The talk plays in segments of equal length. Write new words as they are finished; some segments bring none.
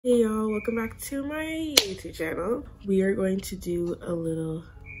Hey y'all, welcome back to my YouTube channel. We are going to do a little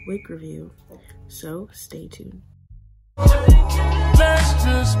wig review, so stay tuned. Let's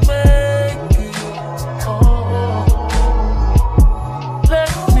just make it.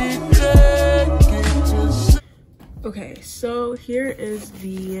 Let me take it just... Okay, so here is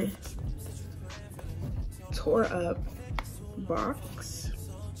the tore up box.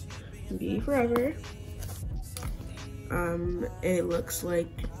 Beautyforeverhair. It looks like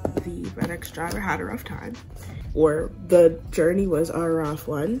the FedEx driver had a rough time, or the journey was a rough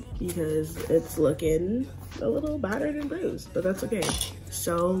one, because it's looking a little battered and bruised, but that's okay.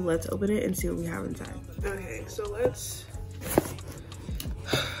 So let's open it and see what we have inside. Okay, so let's...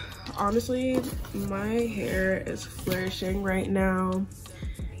 Honestly, my hair is flourishing right now.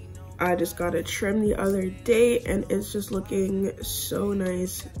 I just got it trimmed the other day and it's just looking so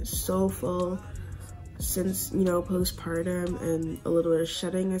nice, so full. Since, you know, postpartum and a little bit of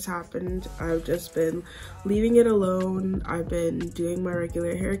shedding has happened, I've just been leaving it alone. I've been doing my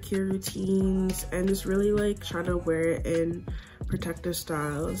regular hair care routines and just really like trying to wear it in protective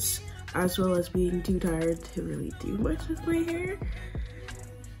styles, as well as being too tired to really do much with my hair.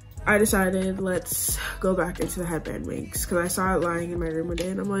 I decided let's go back into the headband wigs, because I saw it lying in my room one day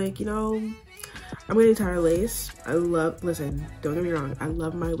and I'm like, you know, I'm getting tired of lace. Listen, don't get me wrong, I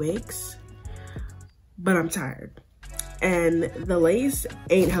love my wigs, but I'm tired. And the lace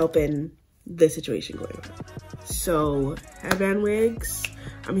ain't helping the situation going on. So headband wigs,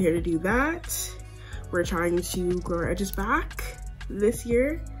 I'm here to do that. We're trying to grow our edges back this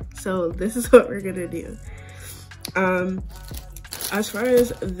year. So this is what we're gonna do. As far as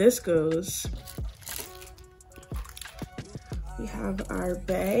this goes, we have our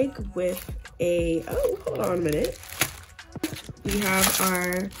bag with a, oh, hold on a minute. We have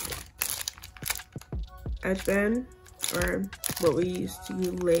our edge band, or what we use to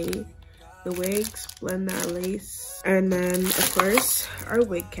lay the wigs, blend that lace, and then of course our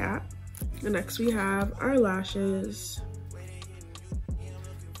wig cap. And next we have our lashes.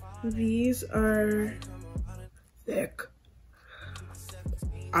 These are thick.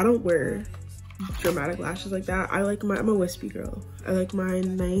 I don't wear dramatic lashes like that. I'm a wispy girl. I like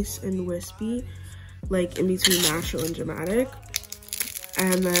mine nice and wispy, like in between natural and dramatic.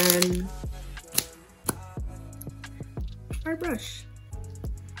 And then our brush.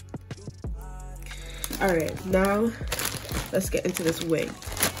 All right, now let's get into this wig.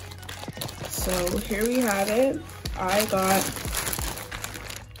 So here we have it. I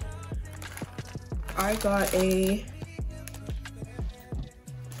got a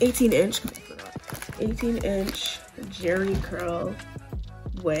 18-inch Jerry curl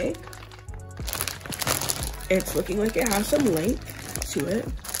wig. It's looking like it has some length to it.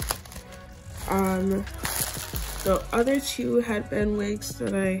 The other two headband wigs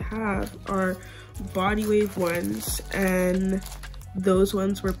that I have are body wave ones, and those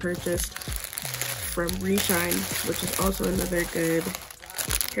ones were purchased from Reshine, which is also another good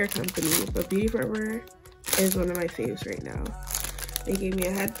hair company. But Beautyforeverhair is one of my faves right now. They gave me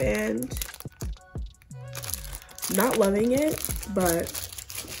a headband. Not loving it, but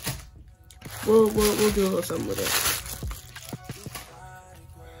we'll do a little something with it.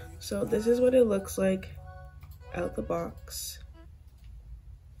 So this is what it looks like out the box.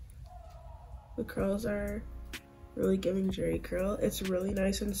 The curls are really giving Jerry curl. It's really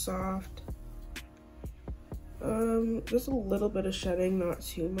nice and soft. Just a little bit of shedding, not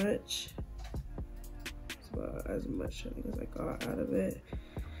too much. It's about as much shedding as I got out of it.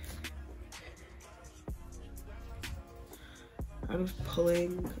 Out of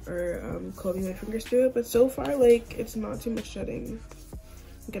pulling or combing my fingers through it, but so far, like, it's not too much shedding.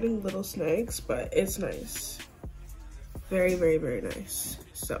 I'm getting little snags, but it's nice. Very, very, very nice.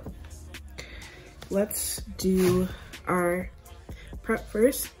 So let's do our prep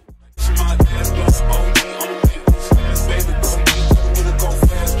first.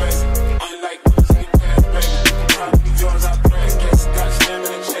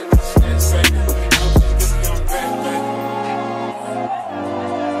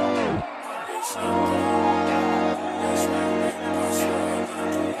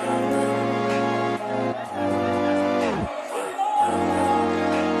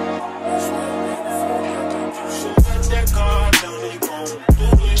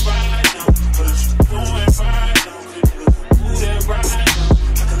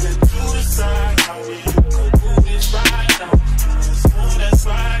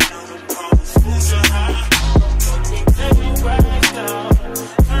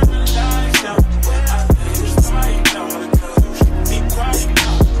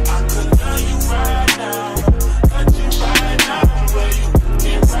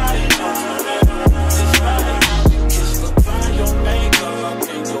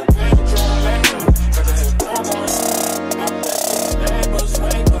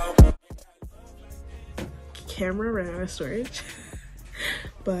 lot of storage.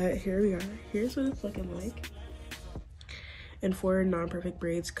 But here we are. Here's what it's looking like. And for non-perfect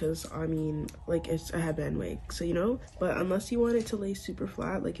braids, because I mean, like, it's a headband wig, so you know. But unless you want it to lay super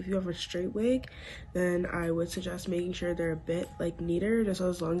flat, like if you have a straight wig, then I would suggest making sure they're a bit like neater. Just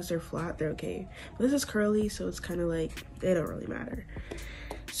as long as they're flat, they're okay. But this is curly, so it's kind of like, they don't really matter.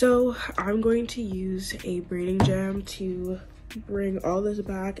 So I'm going to use a braiding jam to bring all this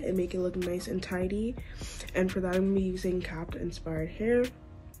back and make it look nice and tidy. And for that, I'm gonna be using Capped Inspired Hair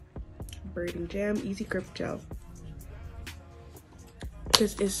braiding jam, easy grip gel.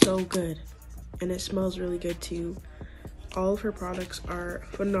 This is so good and it smells really good too. All of her products are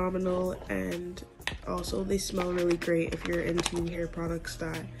phenomenal, and also they smell really great. If you're into hair products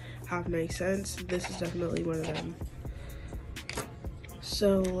that have nice scents, this is definitely one of them.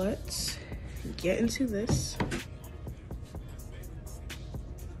 So let's get into this.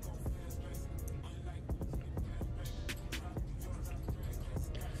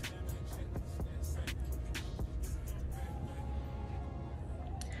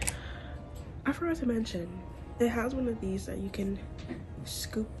 I forgot to mention, it has one of these that you can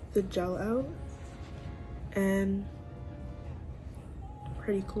scoop the gel out, and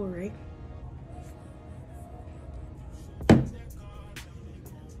pretty cool, right?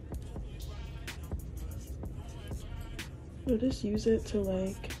 You'll just use it to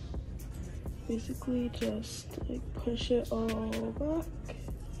like basically just like push it all back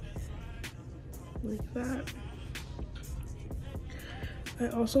like that. I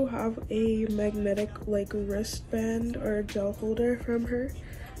also have a magnetic like wristband or gel holder from her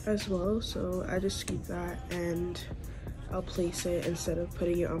as well, so I just scoop that and I'll place it instead of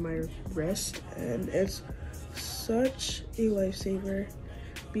putting it on my wrist, and it's such a lifesaver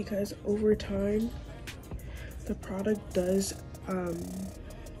because over time the product does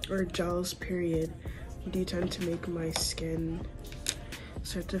or gels period do tend to make my skin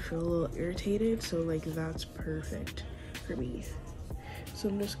start to feel a little irritated, so like that's perfect for me. So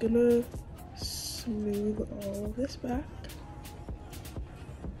I'm just gonna smooth all of this back.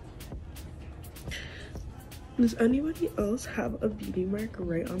 Does anybody else have a beauty mark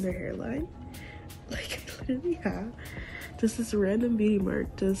right on their hairline? Like I literally have just this random beauty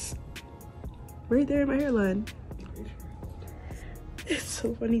mark just right there in my hairline. It's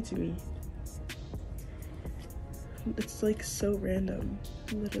so funny to me. It's like so random,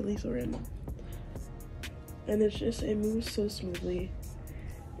 literally so random. And it's just, it moves so smoothly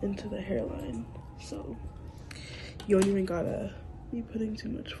into the hairline, so you don't even gotta be putting too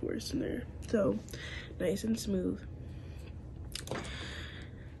much force in there. So nice and smooth.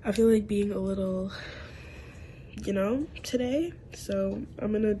 I feel like being a little, you know, today, so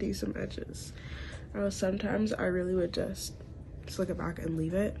I'm gonna do some edges. Sometimes I really would just slick it back and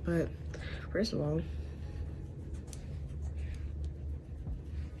leave it, but first of all,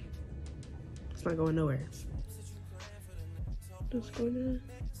 it's not going nowhere. Just gonna,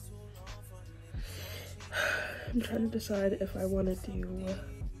 I'm trying to decide if I want to do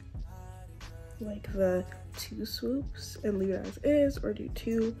like the 2 swoops and leave it as is, or do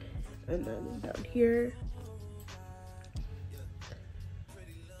 2 and then down here.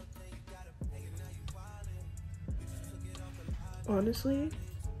 Honestly,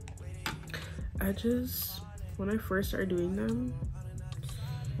 when I first started doing them,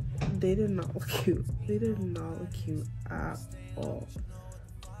 they did not look cute. They did not look cute at all.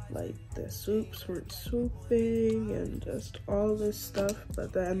 Like the swoops weren't swooping and just all this stuff.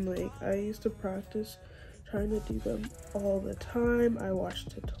 But then like I used to practice trying to do them all the time. I watched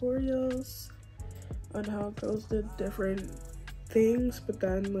tutorials on how girls did different things, but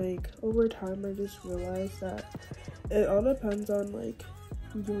then like over time I just realized that it all depends on like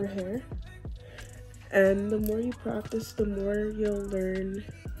your hair, and the more you practice, the more you'll learn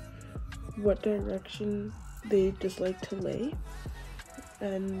what direction they just like to lay,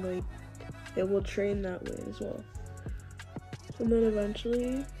 and like it will train that way as well. And then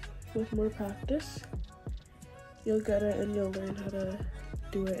eventually with more practice you'll get it and you'll learn how to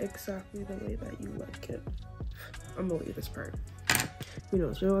do it exactly the way that you like it. I'm gonna leave this part. Who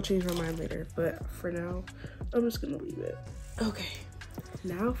knows, maybe I'll change my mind later, but for now I'm just gonna leave it. Okay,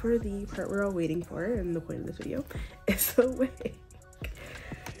 now for the part we're all waiting for, and the point of this video is the wig.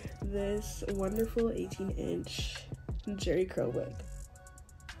 This wonderful 18-inch Jerry curl wig.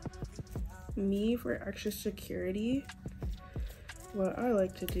 Me, for extra security, what I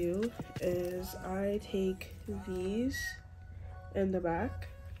like to do is I take these in the back,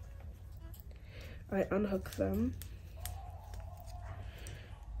 I unhook them,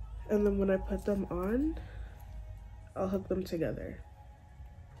 and then when I put them on, I'll hook them together.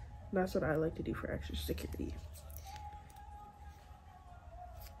 That's what I like to do for extra security.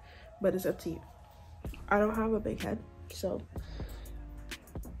 but it's up to you. I don't have a big head, so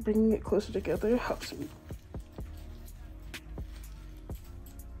bringing it closer together helps me.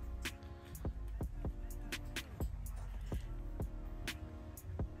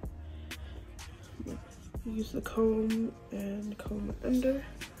 Use the comb and comb it under.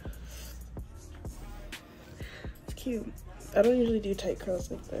 It's cute. I don't usually do tight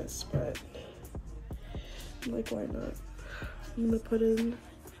curls like this, but I'm like, why not? I'm gonna put in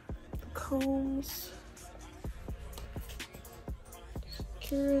the combs,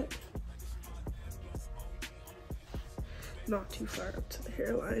 secure it. Not too far up to the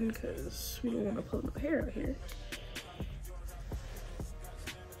hairline because we don't want to pull no hair out here.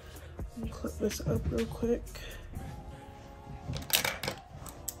 Clip this up real quick.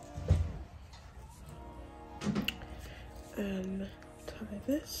 And tie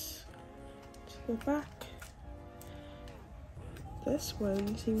this to the back. This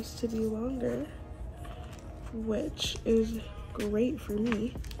one seems to be longer, which is great for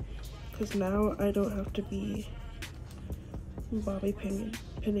me because now I don't have to be bobby pinning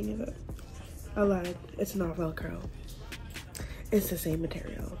it up. I lied, it's not Velcro. It's the same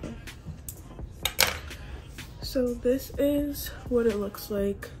material. So this is what it looks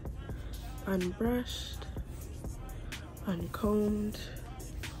like unbrushed, uncombed,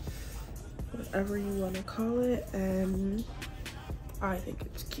 whatever you want to call it, and I think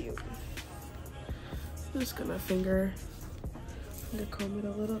it's cute. I'm just gonna finger comb it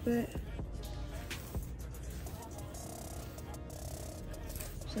a little bit.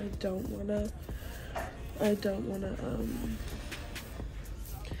 So I don't wanna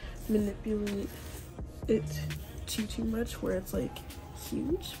manipulate it too much where it's like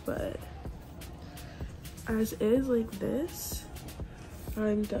huge, but as is like this,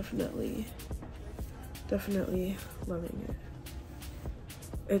 I'm definitely loving it.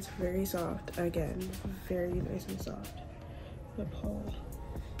 It's very soft, again, very nice and soft. I'm gonna pull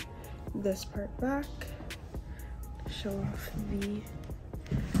this part back, show off the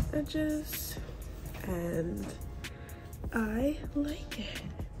edges, and I like it.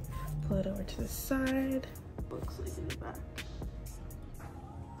 Pull it over to the side. Looks like in the back,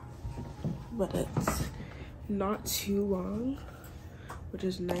 but it's not too long, which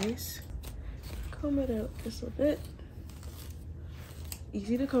is nice. Comb it out just a bit.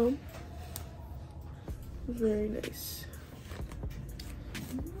 Easy to comb. Very nice.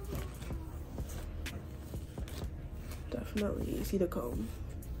 Definitely easy to comb.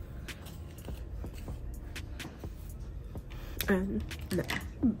 And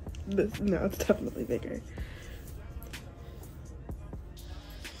now it's definitely bigger.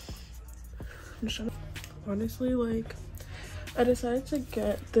 Honestly, like, I decided to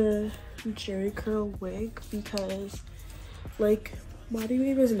get the Jerry curl wig because, like, body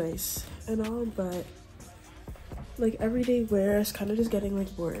wave is nice and all, but like everyday wear is kind of just getting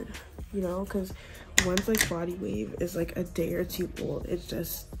like bored, you know, because once like body wave is like a day or two old, it's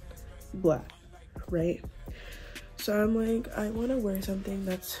just blah, right? So I'm like, I want to wear something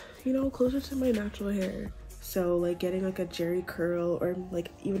that's, you know, closer to my natural hair. So like getting like a Jerry curl or like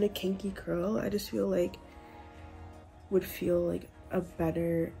even a kinky curl, I just feel like would feel like a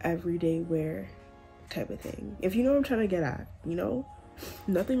better everyday wear type of thing. If you know what I'm trying to get at, you know?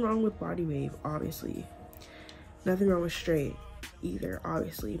 Nothing wrong with body wave, obviously. Nothing wrong with straight either,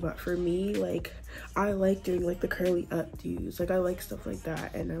 obviously. But for me, like, I like doing like the curly updos. Like, I like stuff like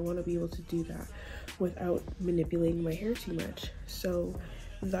that, and I want to be able to do that without manipulating my hair too much. So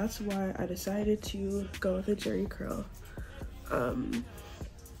that's why I decided to go with a Jerry curl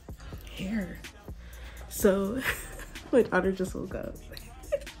hair. So my daughter just woke up.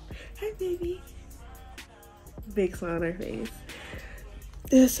 Hi, baby. Big smile on her face.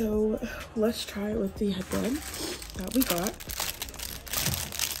 Yeah, so let's try it with the headband that we got.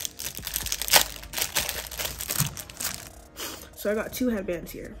 So I got two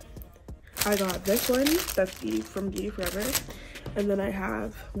headbands here. I got this one that's from Beautyforeverhair, and then I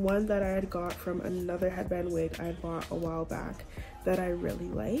have one that I had got from another headband wig I bought a while back that I really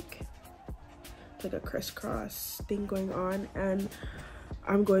like. It's like a crisscross thing going on, and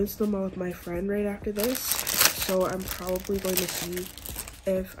I'm going to the mall with my friend right after this, so I'm probably going to see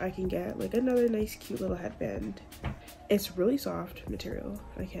if I can get like another nice cute little headband. It's really soft material,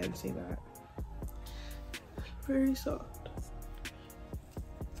 I can say that. Very soft.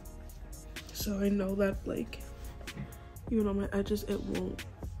 So I know that like even on my edges it won't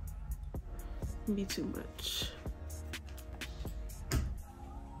be too much.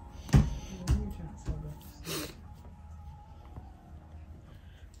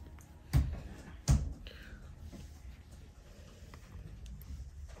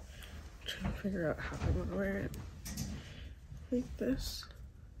 trying to figure out how I want to wear it. Like this.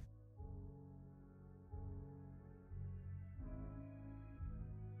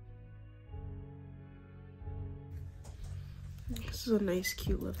 This is a nice,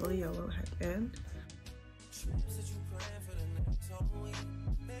 cute little yellow headband.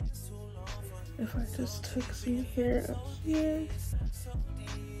 If I just took some hair up here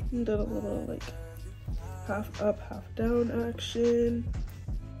and did a little like half up, half down action.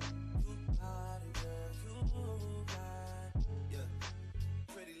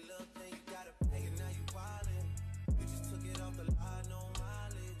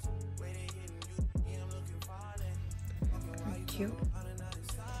 Very cute.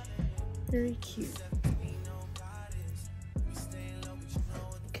 Very cute.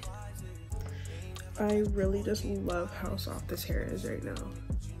 I really just love how soft this hair is right now.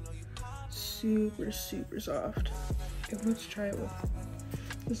 Super, super soft. Okay, let's try it with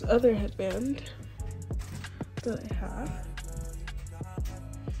this other headband that I have.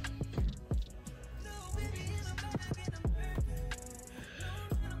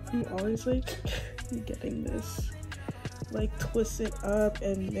 I'm always like getting this like twisted up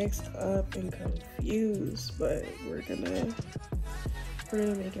and mixed up and confused, but we're gonna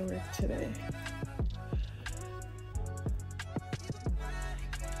make it work today.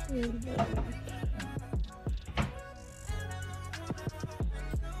 And then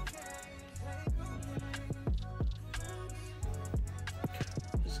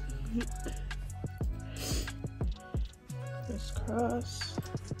crisscross.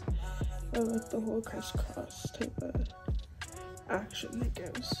 I like the whole crisscross type of action that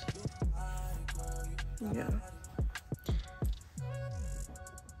goes. Yeah.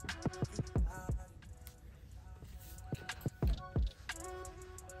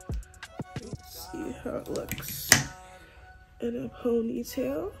 Let's see how it looks in a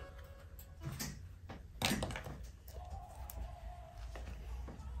ponytail.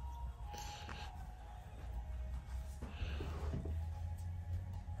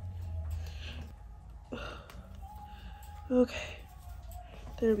 Okay,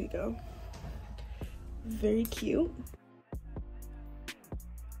 there we go. Very cute.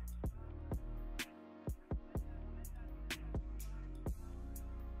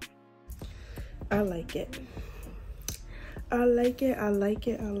 I like it. I like it. I like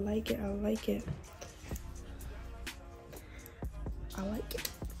it. I like it. I like it. I like it.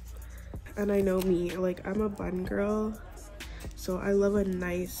 And I know me, like I'm a bun girl, so I love a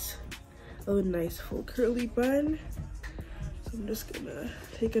nice full curly bun. I'm just gonna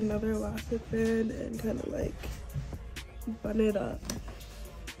take another elastic band and kind of like bun it up.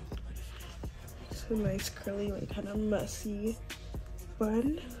 It's a nice curly, like kind of messy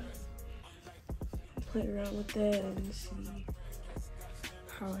bun. Play around with it and see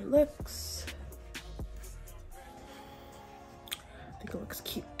how it looks. I think it looks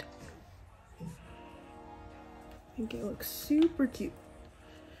cute. I think it looks super cute.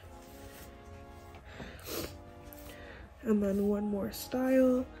 And then one more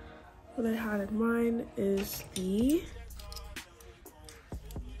style that I had in mind is the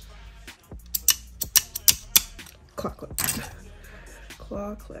claw clip.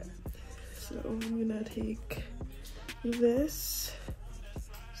 Claw clip. So I'm gonna take this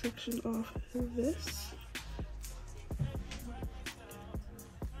section off of this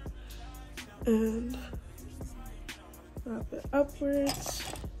and wrap it upwards,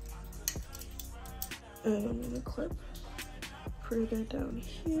 and I'm gonna clip further down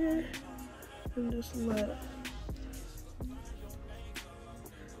here and just let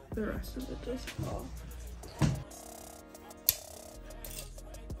the rest of it just fall.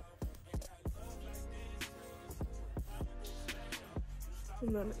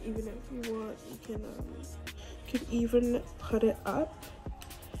 And then even if you want, you could even put it up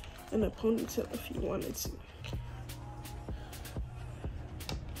in a ponytail if you wanted to.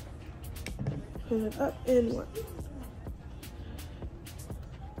 Put it up in one.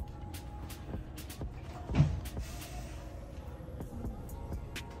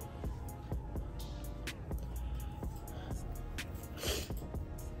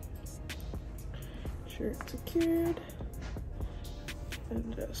 Shirt secured,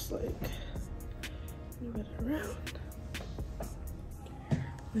 and just like move it around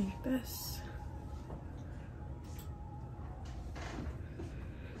like this.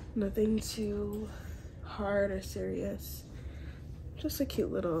 Nothing too hard or serious, just a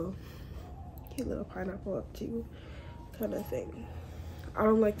cute little pineapple up to kind of thing. I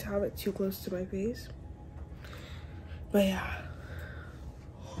don't like to have it too close to my face, but yeah,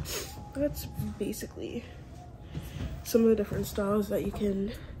 that's basically some of the different styles that you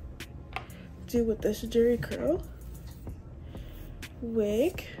can do with this Jerry curl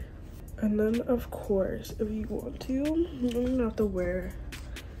wig. And then of course, if you want to, you don't have to wear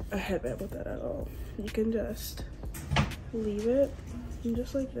a headband with that at all. You can just leave it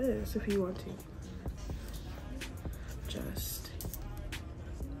just like this if you want to.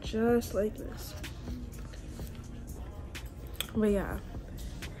 Just like this. But yeah,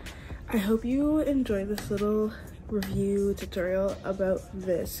 I hope you enjoyed this little review tutorial about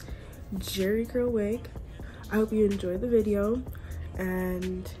this Jerry curl wig. I hope you enjoyed the video,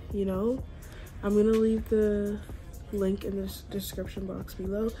 and you know, I'm gonna leave the link in the description box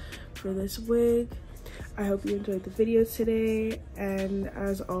below for this wig. I hope you enjoyed the video today, and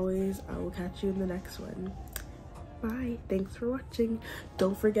as always, I will catch you in the next one. Bye. Thanks for watching.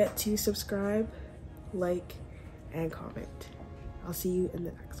 Don't forget to subscribe, like, and comment. I'll see you in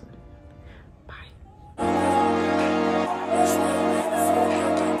the next one.